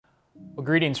Well,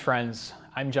 greetings, friends.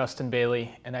 I'm Justin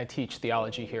Bailey, and I teach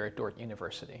theology here at Dordt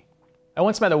University. I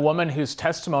once met a woman whose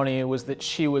testimony was that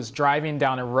she was driving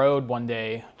down a road one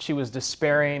day. She was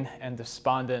despairing and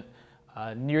despondent,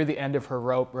 near the end of her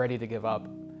rope, ready to give up.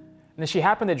 And as she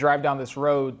happened to drive down this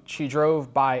road, she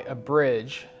drove by a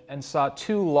bridge and saw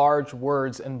two large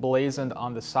words emblazoned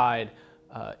on the side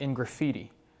in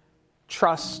graffiti: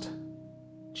 "Trust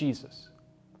Jesus."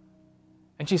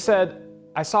 And she said,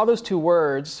 "I saw those two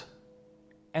words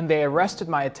and they arrested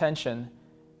my attention,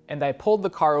 and I pulled the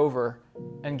car over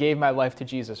and gave my life to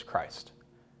Jesus Christ."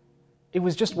 It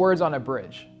was just words on a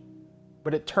bridge,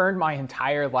 but it turned my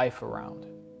entire life around.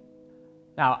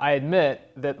 Now, I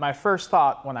admit that my first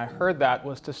thought when I heard that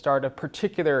was to start a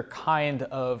particular kind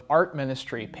of art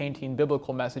ministry, painting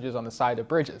biblical messages on the side of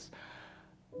bridges.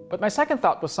 But my second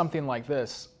thought was something like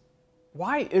this: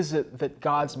 why is it that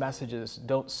God's messages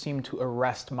don't seem to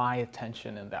arrest my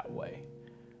attention in that way?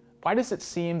 Why does it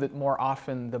seem that more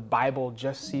often the Bible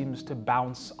just seems to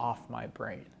bounce off my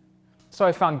brain? So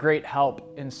I found great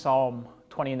help in Psalm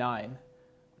 29,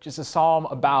 which is a psalm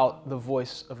about the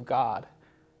voice of God.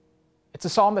 It's a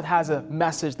psalm that has a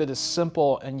message that is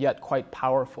simple and yet quite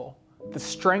powerful. The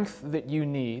strength that you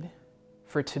need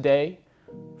for today,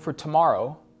 for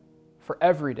tomorrow, for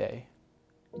every day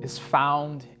is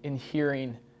found in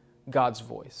hearing God's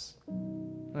voice.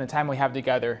 In the time we have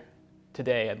together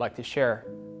today, I'd like to share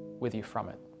with you from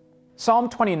it. Psalm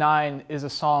 29 is a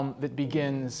psalm that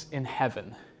begins in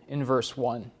heaven, in verse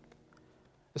 1.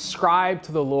 "Ascribe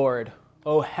to the Lord,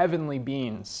 O heavenly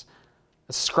beings.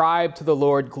 Ascribe to the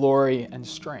Lord glory and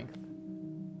strength.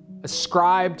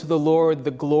 Ascribe to the Lord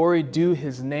the glory due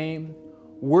his name.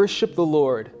 Worship the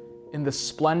Lord in the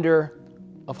splendor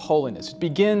of holiness." It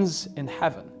begins in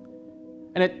heaven,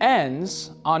 and it ends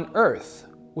on earth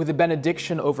with a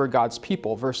benediction over God's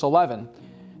people. Verse 11,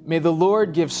 "May the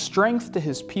Lord give strength to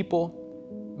his people.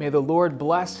 May the Lord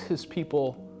bless his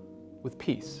people with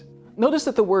peace." Notice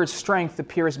that the word strength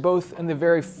appears both in the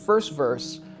very first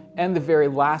verse and the very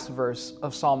last verse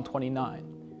of Psalm 29.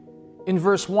 In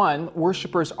verse 1,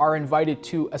 worshipers are invited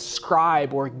to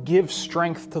ascribe or give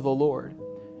strength to the Lord.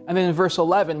 And then in verse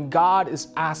 11, God is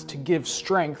asked to give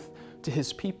strength to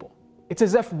his people. It's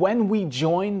as if when we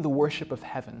join the worship of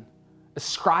heaven,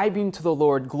 ascribing to the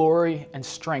Lord glory and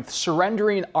strength,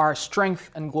 surrendering our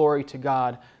strength and glory to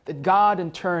God, that God in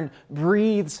turn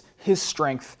breathes his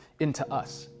strength into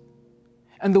us.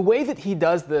 And the way that he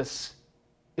does this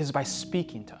is by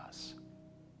speaking to us,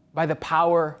 by the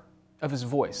power of his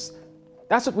voice.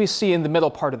 That's what we see in the middle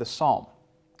part of the psalm.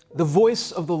 The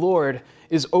voice of the Lord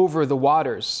is over the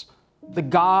waters. The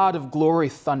God of glory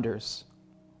thunders.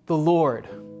 The Lord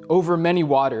over many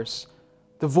waters.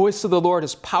 The voice of the Lord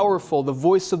is powerful. The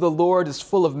voice of the Lord is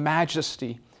full of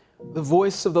majesty. The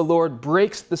voice of the Lord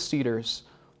breaks the cedars.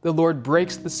 The Lord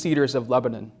breaks the cedars of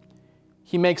Lebanon.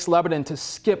 He makes Lebanon to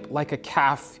skip like a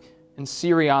calf and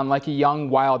Sirion like a young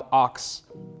wild ox.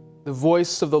 The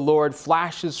voice of the Lord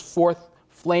flashes forth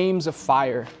flames of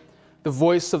fire. The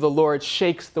voice of the Lord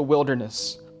shakes the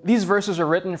wilderness. These verses are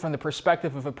written from the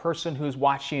perspective of a person who's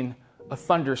watching a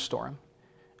thunderstorm.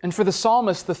 And for the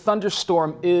psalmist, the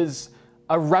thunderstorm is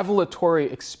a revelatory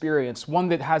experience, one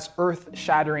that has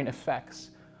earth-shattering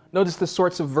effects. Notice the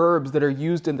sorts of verbs that are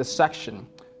used in this section: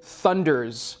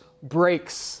 thunders,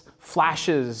 breaks,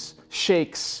 flashes,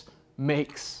 shakes,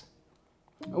 makes.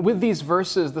 With these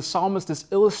verses, the psalmist is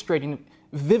illustrating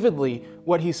vividly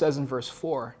what he says in verse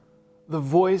 4. The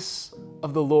voice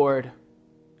of the Lord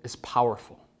is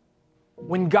powerful.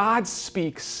 When God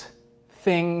speaks,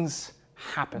 things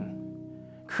happen.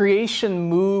 Creation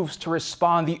moves to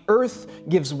respond. The earth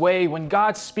gives way. When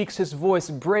God speaks, his voice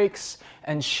breaks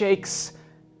and shakes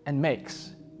and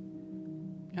makes.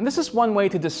 And this is one way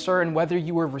to discern whether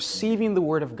you are receiving the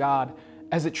word of God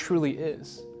as it truly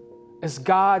is, as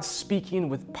God speaking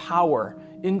with power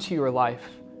into your life,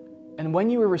 and when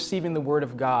you are receiving the word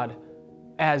of God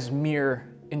as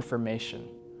mere information.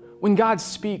 When God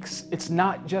speaks, it's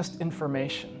not just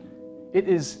information. It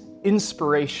is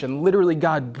inspiration, literally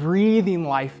God breathing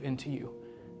life into you.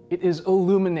 It is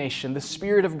illumination, the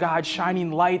Spirit of God shining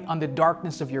light on the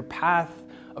darkness of your path,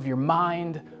 of your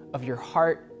mind, of your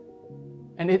heart.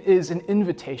 And it is an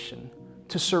invitation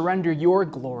to surrender your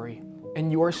glory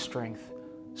and your strength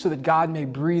so that God may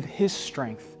breathe his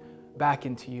strength back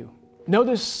into you.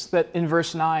 Notice that in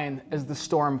verse 9, as the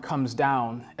storm comes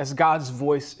down, as God's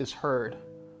voice is heard,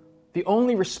 the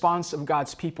only response of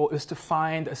God's people is to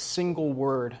find a single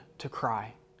word to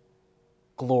cry: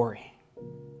 glory.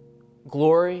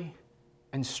 Glory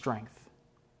and strength.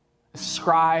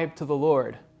 Ascribe to the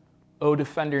Lord, O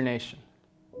defender nation,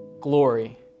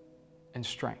 glory and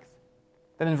strength.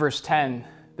 Then in verse 10,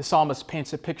 the psalmist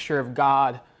paints a picture of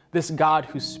God, this God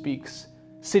who speaks,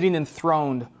 sitting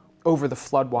enthroned over the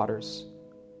floodwaters.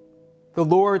 The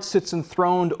Lord sits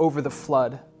enthroned over the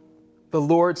flood. The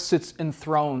Lord sits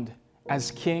enthroned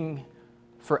as king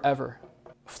forever.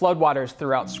 Floodwaters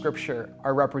throughout Scripture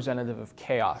are representative of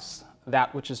chaos,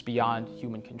 that which is beyond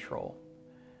human control.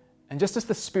 And just as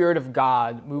the Spirit of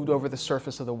God moved over the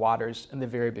surface of the waters in the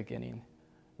very beginning,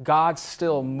 God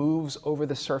still moves over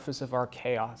the surface of our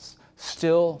chaos,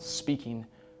 still speaking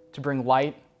to bring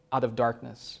light out of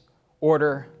darkness,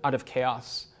 order out of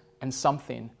chaos, and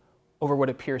something over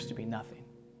what appears to be nothing.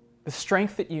 The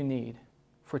strength that you need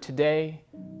for today,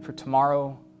 for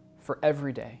tomorrow, for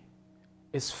every day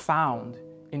is found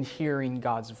in hearing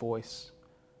God's voice,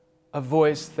 a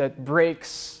voice that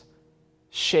breaks,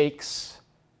 shakes,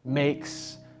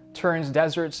 makes, turns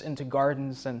deserts into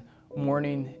gardens and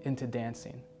mourning into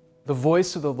dancing. The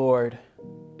voice of the Lord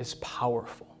is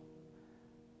powerful.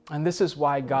 And this is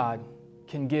why God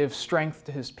can give strength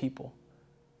to his people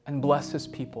and bless his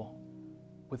people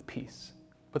with peace.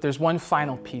 But there's one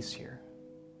final piece here.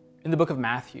 In the book of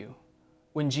Matthew,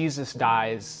 when Jesus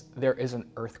dies, there is an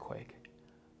earthquake.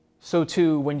 So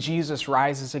too, when Jesus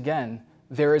rises again,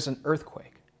 there is an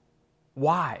earthquake.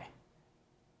 Why?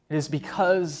 It is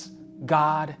because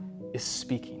God is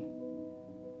speaking.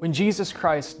 When Jesus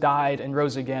Christ died and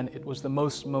rose again, it was the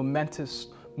most momentous,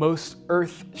 most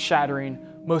earth-shattering,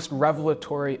 most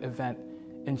revelatory event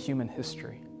in human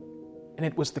history. And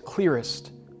it was the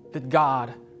clearest that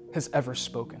God has ever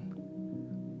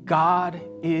spoken. God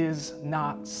is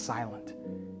not silent.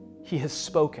 He has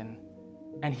spoken,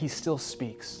 and he still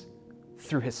speaks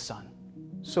through his Son.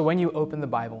 So when you open the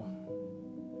Bible,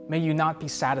 may you not be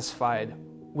satisfied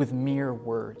with mere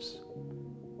words.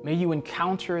 May you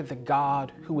encounter the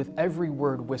God who with every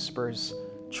word whispers,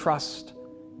 "Trust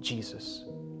Jesus."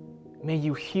 May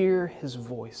you hear his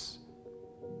voice,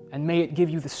 and may it give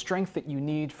you the strength that you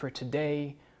need for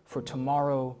today, for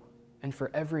tomorrow, and for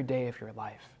every day of your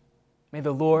life. May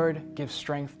the Lord give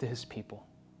strength to his people.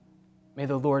 May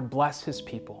the Lord bless his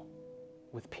people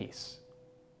with peace.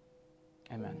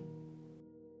 Amen.